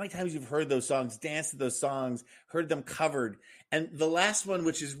songs, how many times you've heard those songs, danced to those songs, heard them covered. And the last one,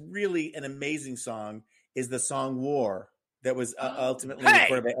 which is really an amazing song, is the song War that was ultimately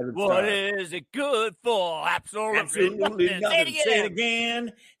recorded by Edward Starr. What is it good for? Absolutely nothing. Say it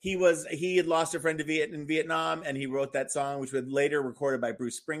again. He had lost a friend in Vietnam, and he wrote that song, which was later recorded by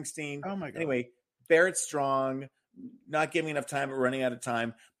Bruce Springsteen. Oh my God. Anyway, Barrett Strong, not giving enough time or running out of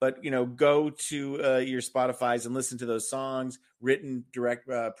time, but go to your Spotify's and listen to those songs, written, direct,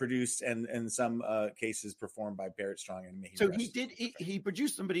 produced, and in some cases performed by Barrett Strong and me. So he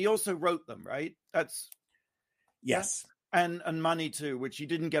produced them, but he also wrote them, right? That's yes, and money too, which he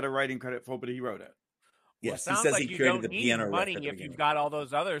didn't get a writing credit for, but he wrote it. Yes, well, he says like he you created don't the need piano money riff if you've got all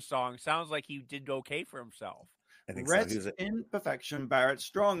those other songs. Sounds like he did okay for himself. I think Rest so. in perfection, Barrett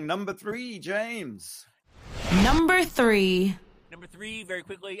Strong. Number 3, James. Number 3. Number 3, very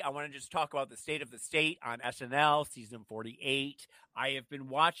quickly, I want to just talk about the State of the State on SNL, season 48. I have been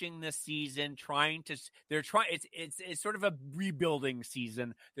watching this season, it's sort of a rebuilding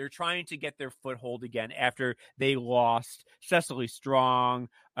season. They're trying to get their foothold again after they lost Cecily Strong,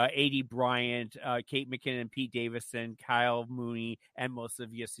 A.D. Bryant, Kate McKinnon, Pete Davidson, Kyle Mooney, and Melissa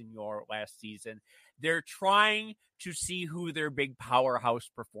Villaseñor last season. They're trying to see who their big powerhouse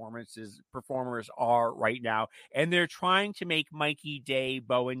performers are right now. And they're trying to make Mikey Day,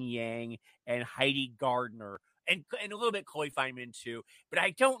 Bowen Yang, and Heidi Gardner, and a little bit Chloe Fineman too. But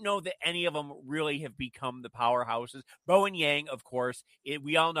I don't know that any of them really have become the powerhouses. Bowen Yang, of course,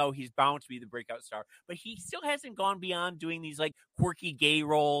 we all know he's bound to be the breakout star. But he still hasn't gone beyond doing these like quirky gay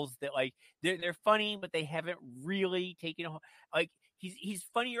roles that like they're funny, but they haven't really taken like. He's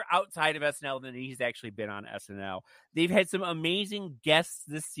funnier outside of SNL than he's actually been on SNL. They've had some amazing guests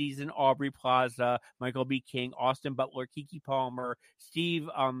this season: Aubrey Plaza, Michael B. King, Austin Butler, Keke Palmer, Steve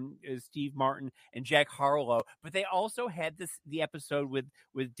Martin, and Jack Harlow. But they also had the episode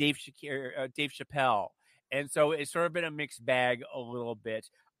with Dave Chappelle, and so it's sort of been a mixed bag a little bit.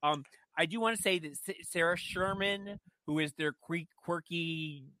 I do want to say that Sarah Sherman, who is their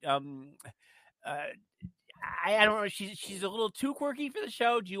quirky. I don't know. She's a little too quirky for the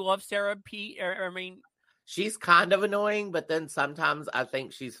show. Do you love Sarah P? I mean, she's kind of annoying, but then sometimes I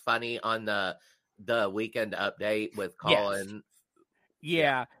think she's funny on the Weekend Update with Colin.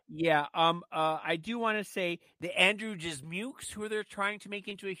 Yes. Yeah. I do want to say the Andrew Dismukes, who they're trying to make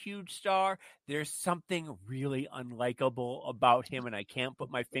into a huge star, there's something really unlikable about him, and I can't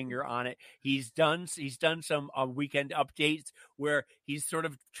put my finger on it. He's done some Weekend Updates where he's sort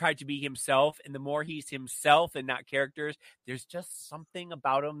of tried to be himself, and the more he's himself and not characters, there's just something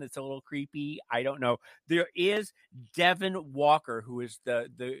about him that's a little creepy. I don't know. There is Devin Walker, who is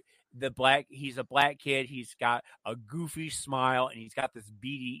he's a black kid. He's got a goofy smile, and he's got this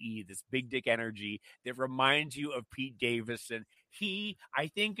BDE, this big dick energy that reminds you of Pete Davidson. He, I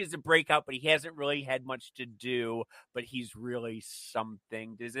think, is a breakout, but he hasn't really had much to do, but he's really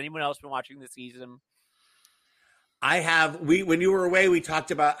something. Does anyone else been watching this season? I have. When you were away, we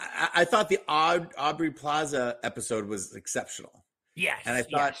talked about, I thought the Aubrey Plaza episode was exceptional. Yes. And I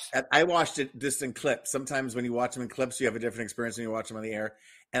thought, I watched it just in clips. Sometimes when you watch them in clips, you have a different experience when you watch them on the air.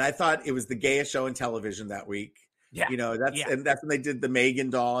 And I thought it was the gayest show in television that week. Yeah. And that's when they did the Megan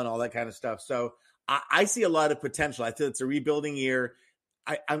doll and all that kind of stuff. So I see a lot of potential. I feel it's a rebuilding year.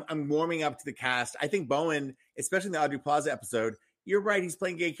 I'm warming up to the cast. I think Bowen, especially in the Aubrey Plaza episode, you're right. He's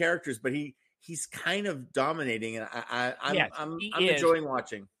playing gay characters, but he's kind of dominating, and I'm enjoying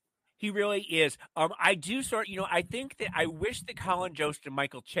watching. He really is. I do I think that I wish that Colin Jost and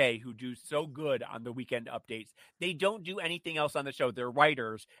Michael Che, who do so good on the Weekend Updates, they don't do anything else on the show. They're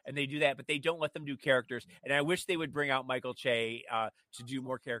writers, and they do that, but they don't let them do characters. And I wish they would bring out Michael Che to do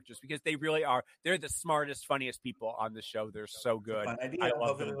more characters, because they really are. They're the smartest, funniest people on the show. They're so good. Fun idea. I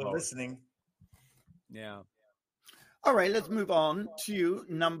love them both. Listening. Yeah. All right, let's move on to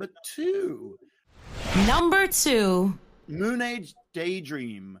number 2. Number 2. Moon Age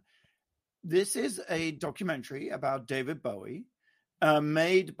Daydream. This is a documentary about David Bowie,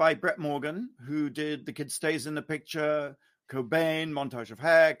 made by Brett Morgan, who did The Kid Stays in the Picture, Cobain, Montage of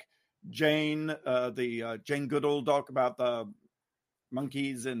Heck, Jane, the Jane Goodall doc about the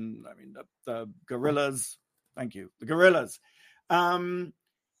monkeys and the gorillas. Thank you, the gorillas. And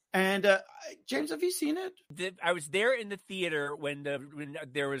James, have you seen it? I was there in the theater when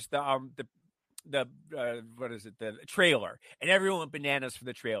there was the trailer, and everyone went bananas for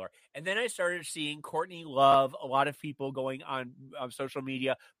the trailer. And then I started seeing Courtney Love, a lot of people going on social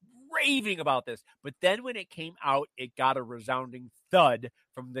media raving about this. But then when it came out, it got a resounding thud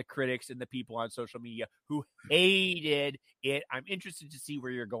from the critics and the people on social media who hated it. I'm interested to see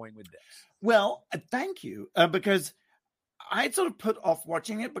where you're going with this. Well, thank you, because I'd sort of put off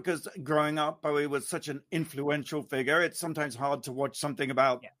watching it because growing up, Bowie was such an influential figure. It's sometimes hard to watch something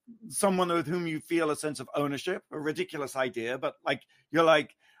about someone with whom you feel a sense of ownership, a ridiculous idea, but you're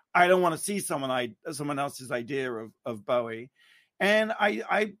like, I don't want to see someone else's idea of Bowie. And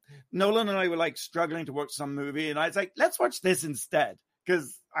Nolan and I were struggling to watch some movie, and I was like, let's watch this instead.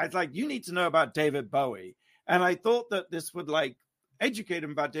 Because I was like, you need to know about David Bowie. And I thought that this would like educate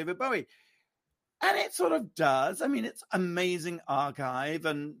him about David Bowie. And it sort of does. I mean, it's amazing archive.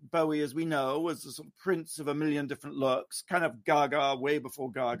 And Bowie, as we know, was the sort of prince of a million different looks, kind of Gaga way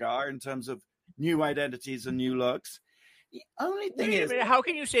before Gaga in terms of new identities and new looks. The only thing is, how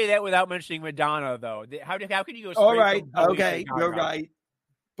can you say that without mentioning Madonna, though? How can you go straight all right, from Bowie okay, to Gaga? you're right.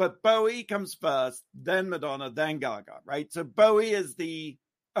 But Bowie comes first, then Madonna, then Gaga, right? So Bowie is the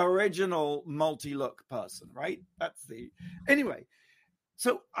original multi-look person, right? Anyway.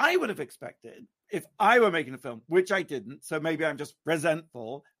 So I would have expected, if I were making a film, which I didn't, so maybe I'm just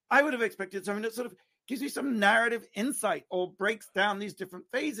resentful, I would have expected something that sort of gives you some narrative insight or breaks down these different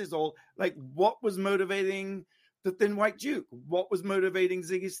phases, or like what was motivating the Thin White Duke? What was motivating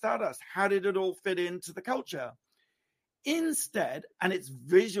Ziggy Stardust? How did it all fit into the culture? Instead, and it's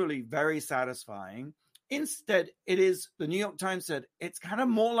visually very satisfying, instead it is, the New York Times said, it's kind of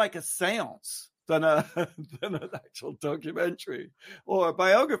more like a seance than an actual documentary or a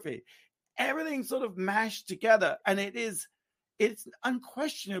biography. Everything sort of mashed together, and it's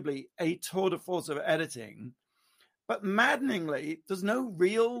unquestionably a tour de force of editing, but maddeningly, there's no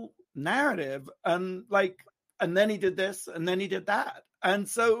real narrative, and then he did this, and then he did that, and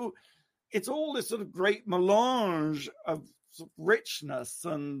so it's all this sort of great melange of sort of richness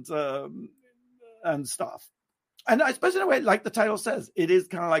and stuff. And I suppose in a way, like the title says, it is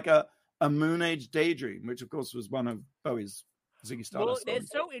kind of like a Moon Age daydream, which of course was one of Bowie's Ziggy Stardust. Well,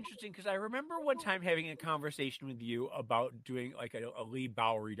 it's so interesting because I remember one time having a conversation with you about doing like a Lee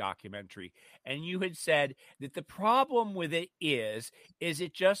Bowery documentary, and you had said that the problem with it is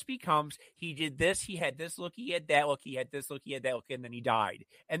it just becomes he did this, he had this look, he had that look, he had this look, he had that look, and then he died.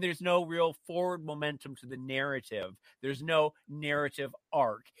 And there's no real forward momentum to the narrative. There's no narrative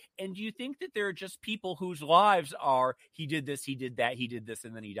arc. And do you think that there are just people whose lives are he did this, he did that, he did this,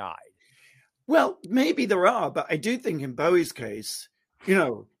 and then he died? Well, maybe there are, but I do think in Bowie's case,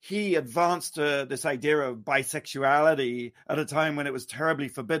 he advanced this idea of bisexuality at a time when it was terribly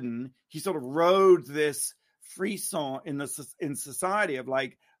forbidden. He sort of rode this frisson in society of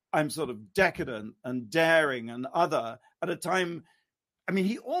like, I'm sort of decadent and daring and other at a time. I mean,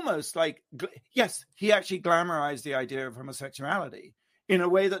 he almost he actually glamorized the idea of homosexuality in a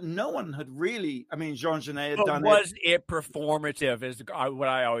way that no one had really. I mean, Jean Genet had done it. Was it performative is what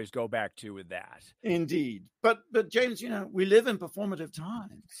I always go back to with that. Indeed. But James, we live in performative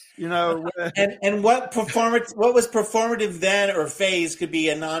times, and what was performative then or phase could be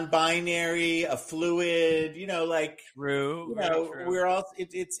a non-binary, a fluid, true. We're all,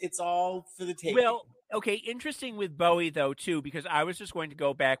 it's all for the taking. Well, okay, interesting with Bowie though too, because I was just going to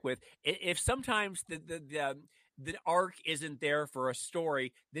go back with if sometimes the arc isn't there for a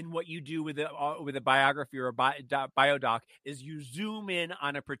story, then what you do with a biography or a biodoc is you zoom in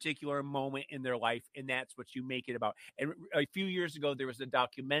on a particular moment in their life, and that's what you make it about. And a few years ago, there was a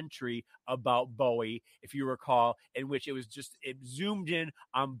documentary about Bowie, if you recall, in which it zoomed in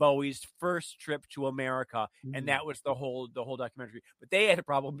on Bowie's first trip to America, and that was the whole documentary. But they had a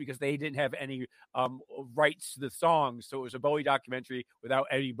problem because they didn't have any rights to the songs, so it was a Bowie documentary without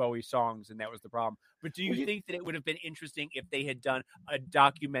any Bowie songs, and that was the problem. But do you think that it would have been interesting if they had done a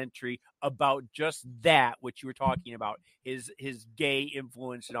documentary about just that, which you were talking about, his gay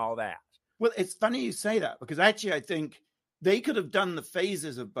influence and all that? Well, it's funny you say that, because actually I think they could have done the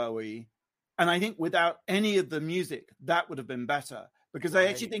phases of Bowie, and I think without any of the music, that would have been better. Because I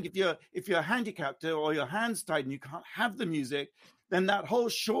actually think if you're handicapped or your hands tied and you can't have the music, then that whole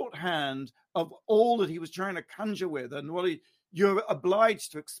shorthand of all that he was trying to conjure with and you're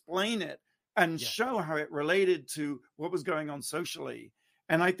obliged to explain it and show how it related to what was going on socially.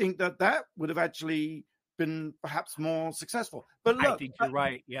 And I think that would have actually been perhaps more successful. But look, I think you're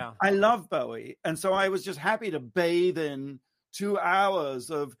right. Yeah. I love Bowie. And so I was just happy to bathe in 2 hours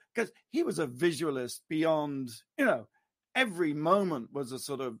because he was a visualist beyond, every moment was a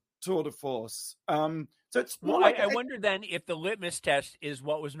sort of tour de force. So it's more I wonder then if the litmus test is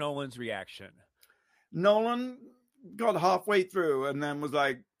what was Nolan's reaction. Nolan got halfway through and then was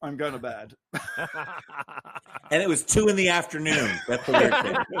like, I'm going to bed. And it was 2 p.m. That's the weird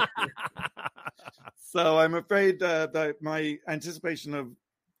thing. So I'm afraid that my anticipation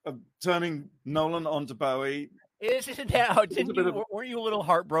of turning Nolan onto Bowie. Were you a little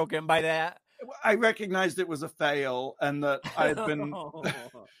heartbroken by that? I recognized it was a fail and that I had been,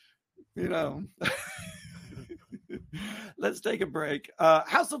 Let's take a break.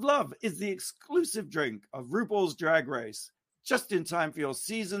 House of Love is the exclusive drink of RuPaul's Drag Race, just in time for your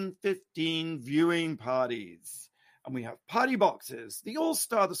season 15 viewing parties. And we have party boxes, the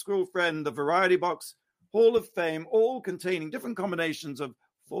All-Star, the Squirrel Friend, the Variety Box, Hall of Fame, all containing different combinations of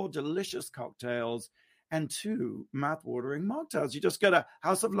 4 delicious cocktails. and 2 mouth-watering mocktails. You just go to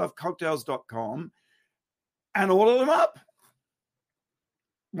houseoflovecocktails.com and order them up.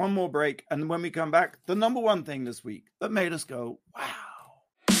 One more break, and when we come back, the number one thing this week that made us go, wow.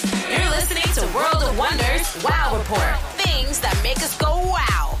 You're listening to World of Wonders Wow Report. Things that make us go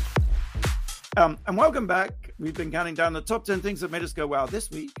wow. And welcome back. We've been counting down the top 10 things that made us go wow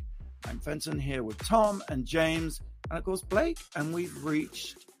this week. I'm Fenton here with Tom and James, and of course Blake, and we've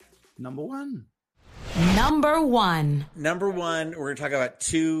reached number one. Number one. Number one, we're going to talk about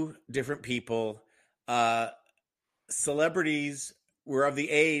 2 different people. Celebrities were of the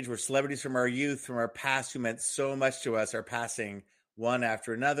age where celebrities from our youth, from our past, who meant so much to us, are passing one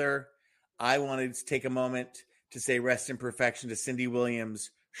after another. I wanted to take a moment to say rest in perfection to Cindy Williams,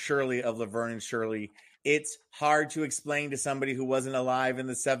 Shirley of Laverne and Shirley. It's hard to explain to somebody who wasn't alive in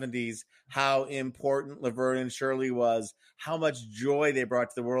the 70s how important Laverne and Shirley was, how much joy they brought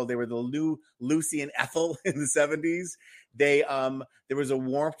to the world. They were the Lucy and Ethel in the 70s. They there was a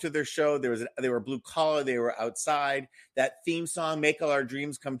warmth to their show. They were blue collar. They were outside. That theme song, "Make All Our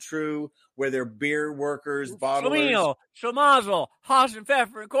Dreams Come True," where they're beer workers, bottlers. Schlemazel, Haas and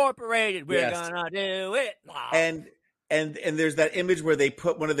Pfeffer Incorporated. We're Yes. gonna do it. And there's that image where they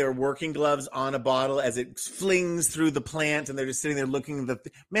put one of their working gloves on a bottle as it flings through the plant, and they're just sitting there looking at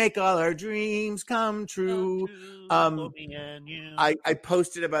 "Make All Our Dreams Come True." I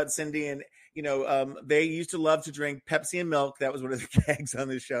posted about Cindy, and they used to love to drink Pepsi and milk. That was one of the gags on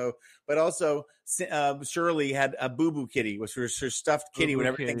the show. But also, Shirley had a Boo Boo Kitty, which was her stuffed kitty when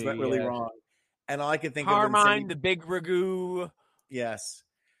everything went really wrong. And all I could think of was Carmine, the big ragu. Yes.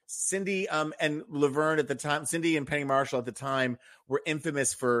 Cindy and Laverne at the time, Cindy and Penny Marshall at the time, were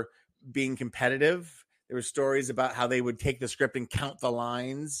infamous for being competitive. There were stories about how they would take the script and count the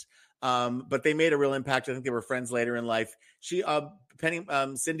lines, but they made a real impact. I think they were friends later in life.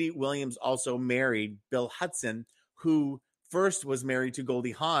 Cindy Williams also married Bill Hudson, who first was married to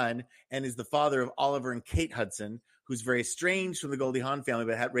Goldie Hawn and is the father of Oliver and Kate Hudson, who's very estranged from the Goldie Hawn family,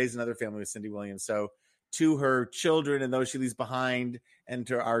 but had raised another family with Cindy Williams. So to her children and those she leaves behind, and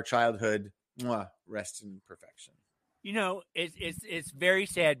to our childhood, rest in perfection. It's very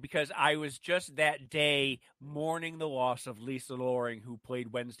sad because I was just that day mourning the loss of Lisa Loring, who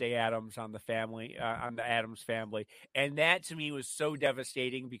played Wednesday Addams on the Addams Family, and that to me was so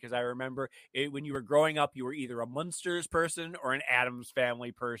devastating because I remember when you were growing up, you were either a Munsters person or an Addams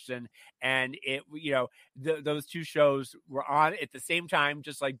Family person, and those 2 shows were on at the same time,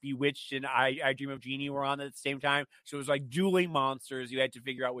 just like Bewitched and I Dream of Jeannie were on at the same time. So it was like dueling monsters. You had to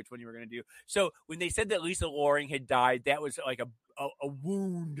figure out which one you were going to do. So when they said that Lisa Loring had died, that was like a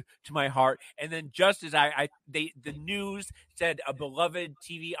wound to my heart. And then just as the news said a beloved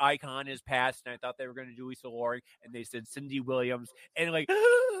TV icon has passed, and I thought they were going to do Lisa Loring, and they said Cindy Williams, and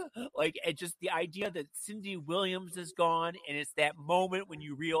it just the idea that Cindy Williams is gone, and it's that moment when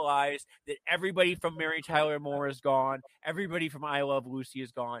you realize that everybody from Mary Tyler Moore is gone, everybody from I Love Lucy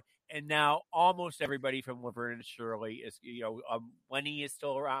is gone, and now almost everybody from Laverne and Shirley is, Lenny is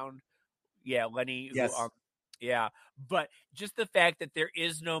still around. Yeah, Lenny. Yes. But just the fact that there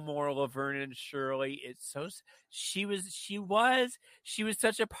is no more Laverne and Shirley, it's so she was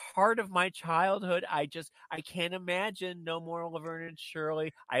such a part of my childhood. I can't imagine no more Laverne and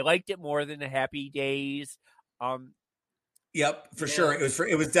Shirley. I liked it more than the Happy Days. Yep, for sure.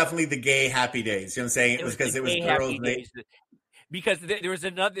 It was definitely the gay Happy Days. You know what I'm saying? It was because it was girls. Because there was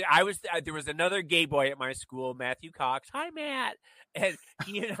another gay boy at my school, Matthew Cox. Hi, Matt. And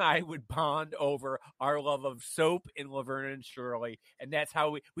he and I would bond over our love of soap and Laverne and Shirley. And that's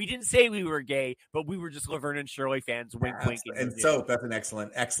how we didn't say we were gay, but we were just Laverne and Shirley fans. Wink, wink. And soap, that's an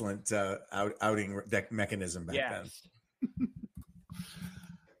excellent outing mechanism back then.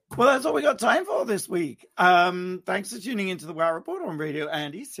 Well, that's all we got time for this week. Thanks for tuning into the Wow Report on Radio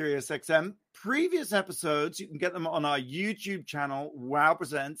Andy, Sirius XM. Previous episodes, you can get them on our YouTube channel, Wow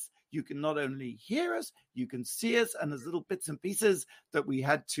Presents. You can not only hear us, you can see us, and there's little bits and pieces that we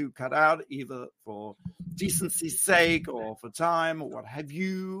had to cut out, either for decency's sake or for time or what have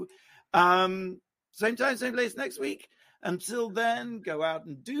you. Same time, same place next week. Until then, go out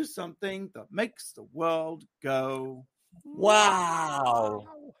and do something that makes the world go wow.